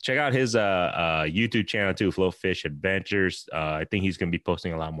 Check out his YouTube channel too, Float Fish Adventures. I think he's going to be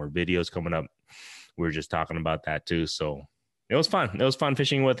posting a lot more videos coming up. We were just talking about that too. So it was fun. It was fun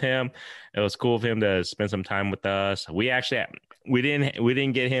fishing with him. It was cool of him to spend some time with us. We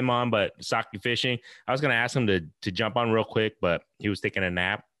didn't get him on, but Saki Fishing, I was going to ask him to jump on real quick, but he was taking a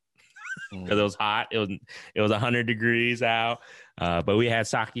nap because it was hot. It was 100 degrees out. But we had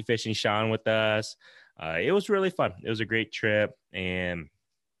Saki Fishing Sean with us. It was really fun. It was a great trip. And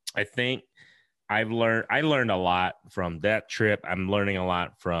I think I learned a lot from that trip. I'm learning a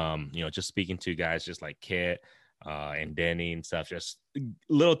lot from, just speaking to guys just like Kit and Denny and stuff, just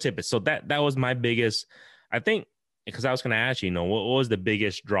little tidbits. So that was my biggest, I think, because I was going to ask you, what was the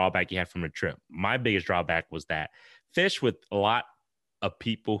biggest drawback you had from the trip? My biggest drawback was that fish with a lot of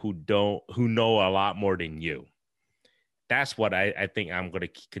people who know a lot more than you. That's what I think I'm going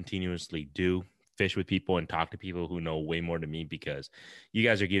to continuously do. Fish with people and talk to people who know way more than me, because you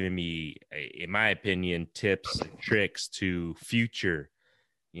guys are giving me, in my opinion, tips and tricks to future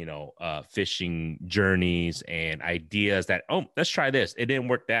fishing journeys and ideas that, oh, let's try this. It didn't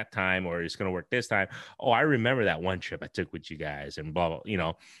work that time, or it's going to work this time. Oh, I remember that one trip I took with you guys, and blah,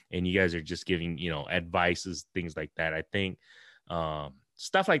 blah, and you guys are just giving, advices, things like that. I think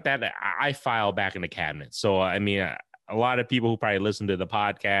stuff like that, I file back in the cabinet. So, I mean, a lot of people who probably listen to the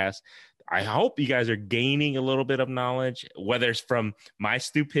podcast, I hope you guys are gaining a little bit of knowledge, whether it's from my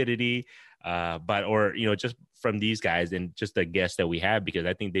stupidity, or just from these guys and just the guests that we have, because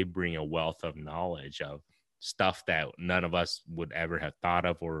I think they bring a wealth of knowledge of stuff that none of us would ever have thought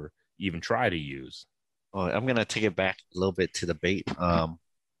of or even try to use. Oh, I'm gonna take it back a little bit to the bait.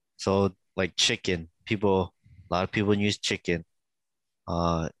 So like chicken, a lot of people use chicken.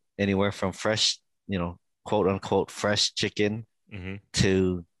 Uh, Anywhere from fresh, quote unquote fresh chicken Mm-hmm.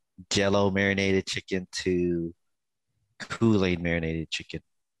 to Jello marinated chicken to Kool-Aid marinated chicken.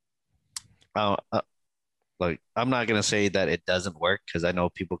 Uh, uh, like I'm not gonna say that it doesn't work because I know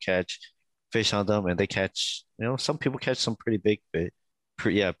people catch fish on them and they catch, some people catch some pretty big fish,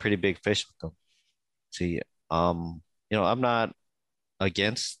 pretty big fish with them. See, I'm not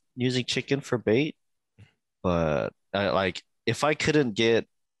against using chicken for bait, but like if I couldn't get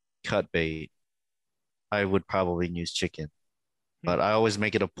cut bait, I would probably use chicken. But I always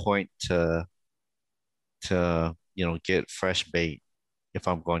make it a point to get fresh bait if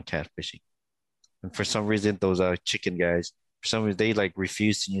I'm going catfishing. And for some reason, those chicken guys, for some reason, they like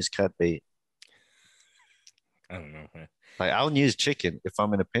refuse to use cut bait. I don't know, man. Like I'll use chicken if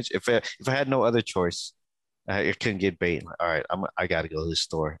I'm in a pinch. If I had no other choice, I couldn't get bait. Like, all right, I gotta go to the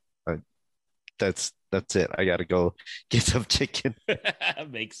store. That's it. I gotta go get some chicken.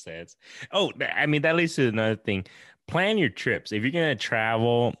 Makes sense. Oh, I mean, that leads to another thing. Plan your trips. If you're going to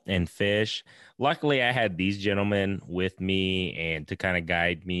travel and fish, luckily I had these gentlemen with me and to kind of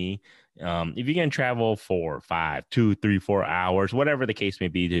guide me. If you're going to travel for 5, 2, 3, 4 hours, whatever the case may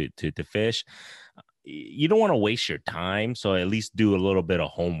be to fish, you don't want to waste your time. So at least do a little bit of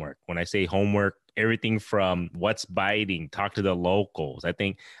homework. When I say homework, everything from what's biting, talk to the locals. I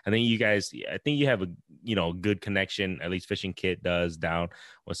think you guys, I think you have a good connection. At least Fishing Kit does down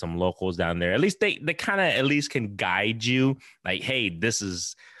with some locals down there. At least they kind of at least can guide you. Like, hey, this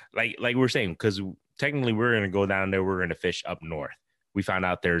is like we're saying, because technically we're gonna go down there. We're gonna fish up north. We found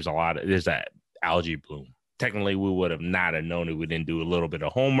out there's that algae bloom. Technically, we would have not have known it. We didn't do a little bit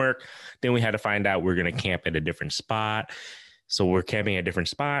of homework. Then we had to find out we're going to camp at a different spot. So we're camping at a different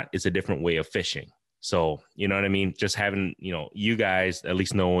spot. It's a different way of fishing. So, you know what I mean? Just having, you guys at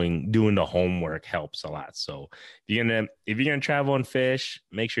least doing the homework helps a lot. So if you're going to travel and fish,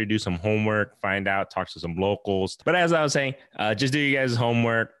 make sure you do some homework, find out, talk to some locals. But as I was saying, just do you guys'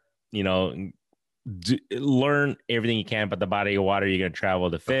 homework, learn everything you can about the body of water you're going to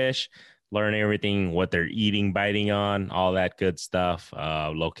travel to fish. Learn everything, what they're eating, biting on, all that good stuff,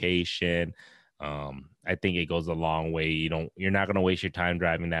 location. I think it goes a long way. You're not going to waste your time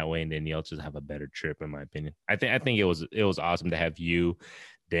driving that way, and then you'll just have a better trip, in my opinion. I think it was awesome to have you,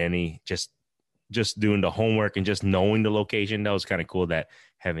 Danny, just doing the homework and just knowing the location. That was kind of cool, that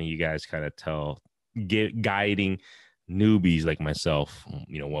having you guys kind of guiding newbies like myself,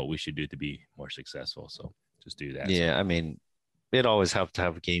 what we should do to be more successful. So just do that. Yeah, I mean, it always helps to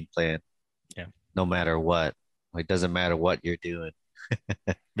have a game plan. Yeah. No matter what. It doesn't matter what you're doing.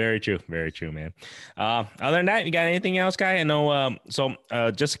 Very true, man. Other than that, you got anything else, guy? I know. So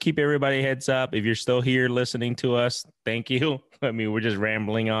just to keep everybody heads up, if you're still here listening to us, thank you. I mean, we're just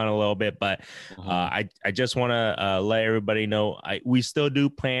rambling on a little bit, but I just want to let everybody know we still do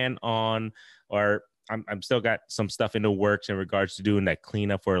plan on, or I'm still got some stuff in the works in regards to doing that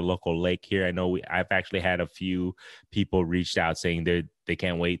cleanup for a local lake here. I know I've actually had a few people reached out saying they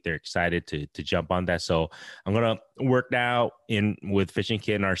can't wait. They're excited to jump on that. So I'm going to work now with Fishing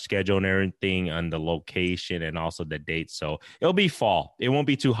Kit and our schedule and everything on the location and also the date. So it'll be fall. It won't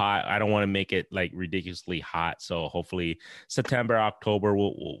be too hot. I don't want to make it like ridiculously hot. So hopefully September, October,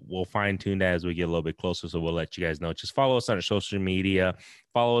 we'll fine tune that as we get a little bit closer. So we'll let you guys know. Just follow us on our social media.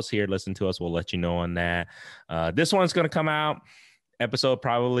 Follow us here. Listen to us. We'll let you know on that. This one's going to come out episode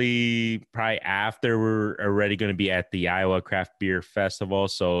probably after we're already going to be at the Iowa Craft Beer Festival.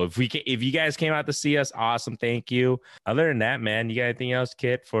 So if you guys came out to see us, awesome. Thank you. Other than that, man, you got anything else,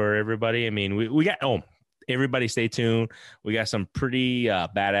 Kit, for everybody? I mean, we got, everybody stay tuned. We got some pretty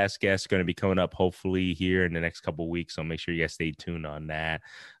badass guests going to be coming up hopefully here in the next couple of weeks. So make sure you guys stay tuned on that.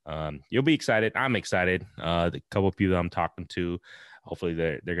 You'll be excited. I'm excited. The couple of people that I'm talking to, hopefully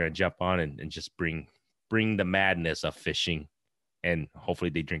they're going to jump on and just bring the madness of fishing. And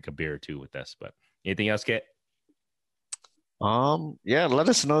hopefully they drink a beer or two with us. But anything else, Kit? Yeah, let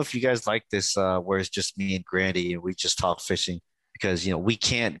us know if you guys like this, where it's just me and Grandy and we just talk fishing. because we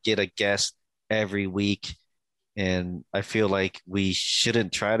can't get a guest every week, and I feel like we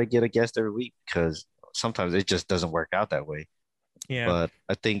shouldn't try to get a guest every week because sometimes it just doesn't work out that way. Yeah. But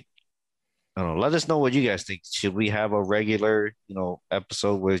I think I don't know. Let us know what you guys think. Should we have a regular,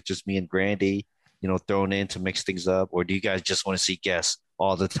 episode with just me and Grandy, thrown in to mix things up, or do you guys just want to see guests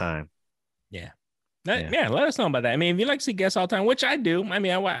all the time? Yeah. Yeah. Yeah, let us know about that. I mean, if you like to see guests all the time, which I do. I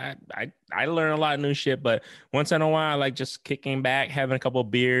mean, I learn a lot of new shit, but once in a while, I like just kicking back, having a couple of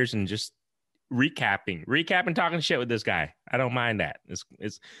beers, and just recapping, talking shit with this guy. I don't mind that.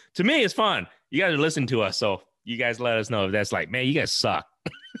 It's to me, it's fun. You guys are listening to us, so you guys let us know if that's like, man, you guys suck.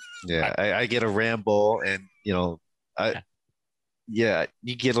 Yeah, I get a ramble, and I yeah,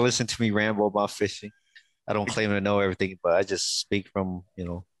 you get to listen to me ramble about fishing. I don't claim to know everything, but I just speak from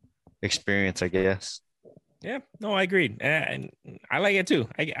experience, I guess. Yeah, no, I agreed, and I like it too.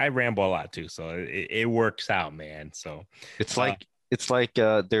 I ramble a lot too, so it works out, man. So It's like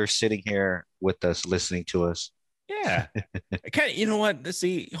they're sitting here with us, listening to us. yeah, kind of. You know what? Let's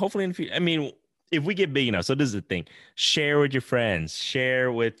see. Hopefully, in the future. I mean, if we get big enough, so this is the thing: share with your friends,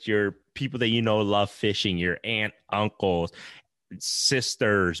 share with your people that love fishing, your aunt, uncles,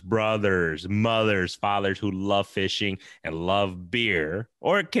 sisters, brothers, mothers, fathers who love fishing and love beer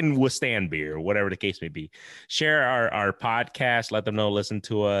or can withstand beer, whatever the case may be. Share our podcast, let them know, listen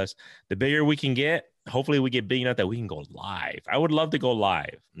to us. The bigger we can get, hopefully we get big enough that we can go live. I would love to go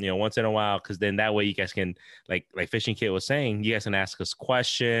live, once in a while, because then that way you guys can, like Fishing Kit was saying, you guys can ask us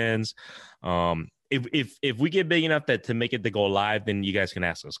questions. If we get big enough that to make it to go live, then you guys can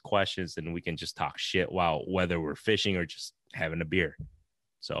ask us questions and we can just talk shit while whether we're fishing or just having a beer.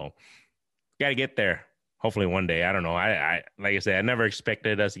 So got to get there. Hopefully one day. I don't know. I like I said, I never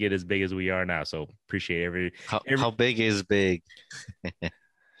expected us to get as big as we are now. So appreciate every How big is big?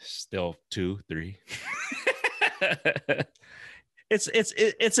 Still 2, 3.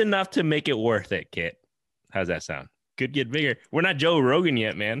 It's enough to make it worth it, Kit. How's that sound? Could get bigger. We're not Joe Rogan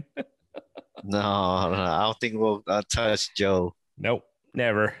yet, man. No, I don't think we'll touch Joe. Nope,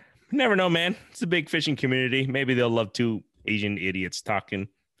 never know, man. It's a big fishing community. Maybe they'll love 2 Asian idiots talking,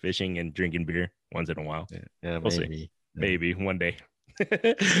 fishing, and drinking beer once in a while. Yeah, we'll maybe. See. Maybe one day.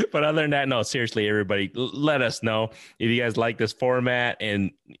 But other than that, no, seriously, everybody, let us know if you guys like this format. And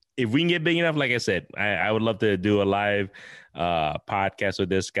if we can get big enough, like I said, I would love to do a live podcast with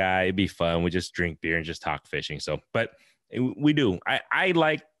this guy. It'd be fun. We just drink beer and just talk fishing. So, but we do. I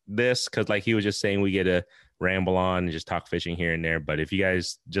like this because, like he was just saying, we get to ramble on and just talk fishing here and there. But if you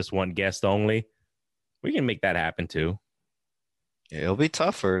guys just want guests only, we can make that happen too. It'll be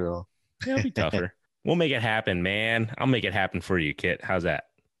tougher though. It'll be tougher. We'll make it happen, man. I'll make it happen for you, Kit. How's that?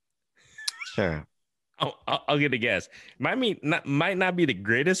 Sure. I'll get a guess. Might not be the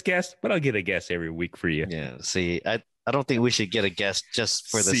greatest guess, but I'll get a guess every week for you. Yeah. See, I don't think we should get a guest just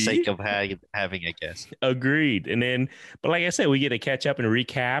for the sake of having a guest. Agreed. And then, but like I said, we get to catch up and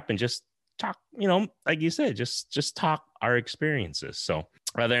recap and just talk, like you said, just talk our experiences. So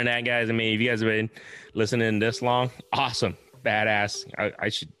other than that, guys, I mean, if you guys have been listening this long, awesome. Badass. I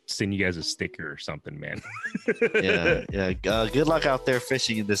should send you guys a sticker or something, man. Yeah. Good luck out there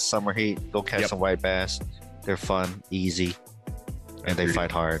fishing in this summer heat. Go catch some white bass. They're fun, easy, and they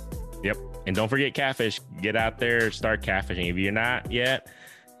fight hard. Yep. And don't forget catfish. Get out there, start catfishing. If you're not yet,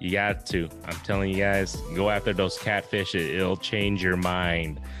 you got to. I'm telling you guys, go after those catfish. It'll change your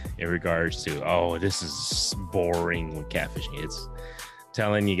mind in regards to, oh, this is boring with catfishing. It's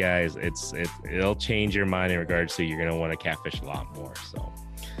telling you guys, it'll change your mind in regards to you're gonna want to catfish a lot more. So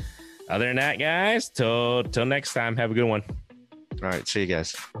other than that, guys, till next time, have a good one. All right, see you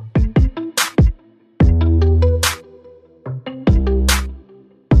guys.